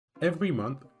Every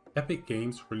month, Epic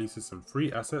Games releases some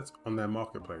free assets on their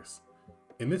marketplace.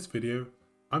 In this video,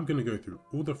 I'm going to go through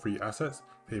all the free assets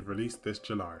they've released this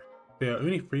July. They are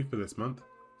only free for this month,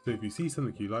 so if you see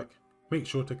something you like, make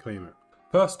sure to claim it.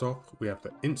 First off, we have the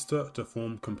Insta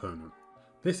Deform component.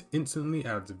 This instantly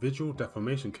adds visual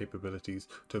deformation capabilities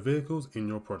to vehicles in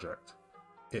your project.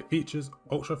 It features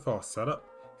ultra-fast setup,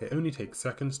 it only takes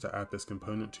seconds to add this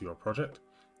component to your project,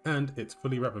 and it's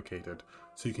fully replicated,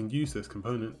 so you can use this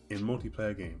component in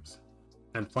multiplayer games.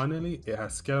 And finally, it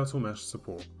has skeletal mesh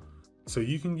support, so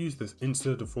you can use this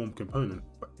Insta Deform component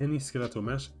for any skeletal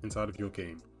mesh inside of your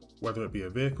game, whether it be a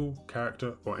vehicle,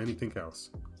 character, or anything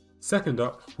else. Second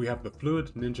up, we have the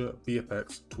FluidNinja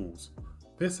VFX Tools.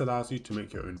 This allows you to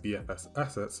make your own VFX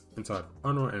assets inside of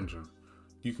Unreal Engine.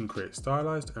 You can create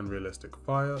stylized and realistic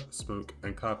fire, smoke,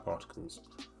 and cloud particles.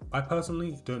 I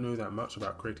personally don't know that much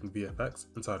about creating VFX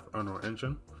inside of Unreal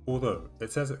Engine, although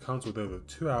it says it comes with over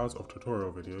 2 hours of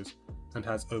tutorial videos and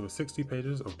has over 60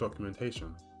 pages of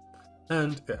documentation.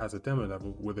 And it has a demo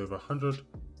level with over 100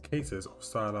 cases of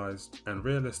stylized and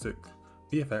realistic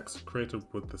VFX created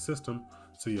with the system,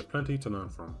 so you have plenty to learn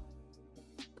from.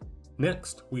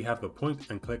 Next, we have the Point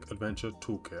and Click Adventure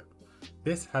Toolkit.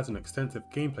 This has an extensive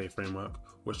gameplay framework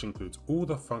which includes all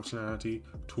the functionality,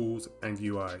 tools, and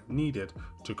UI needed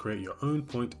to create your own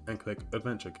point and click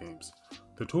adventure games.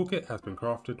 The toolkit has been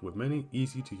crafted with many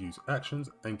easy to use actions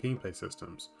and gameplay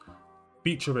systems,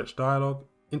 feature-rich dialogue,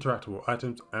 interactable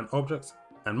items and objects,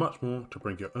 and much more to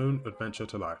bring your own adventure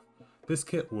to life. This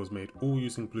kit was made all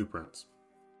using blueprints.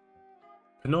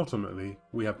 Penultimately,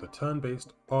 we have the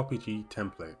turn-based RPG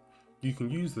template. You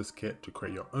can use this kit to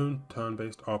create your own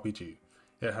turn-based RPG.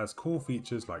 It has cool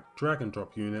features like drag and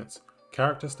drop units,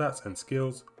 character stats and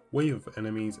skills, wave of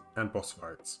enemies, and boss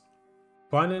fights.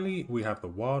 Finally, we have the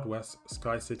Wild West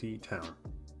Sky City Town.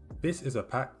 This is a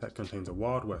pack that contains a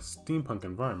Wild West steampunk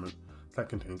environment that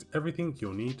contains everything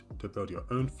you'll need to build your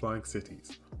own flying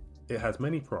cities. It has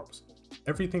many props.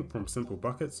 Everything from simple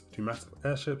buckets to massive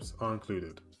airships are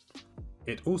included.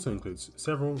 It also includes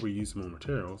several reusable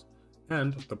materials,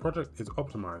 and the project is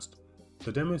optimized.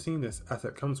 The demo scene this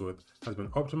asset comes with has been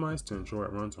optimized to ensure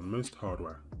it runs on most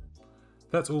hardware.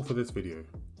 That's all for this video.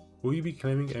 Will you be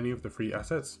claiming any of the free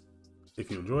assets?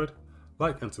 If you enjoyed,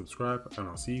 like and subscribe, and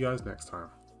I'll see you guys next time.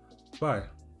 Bye!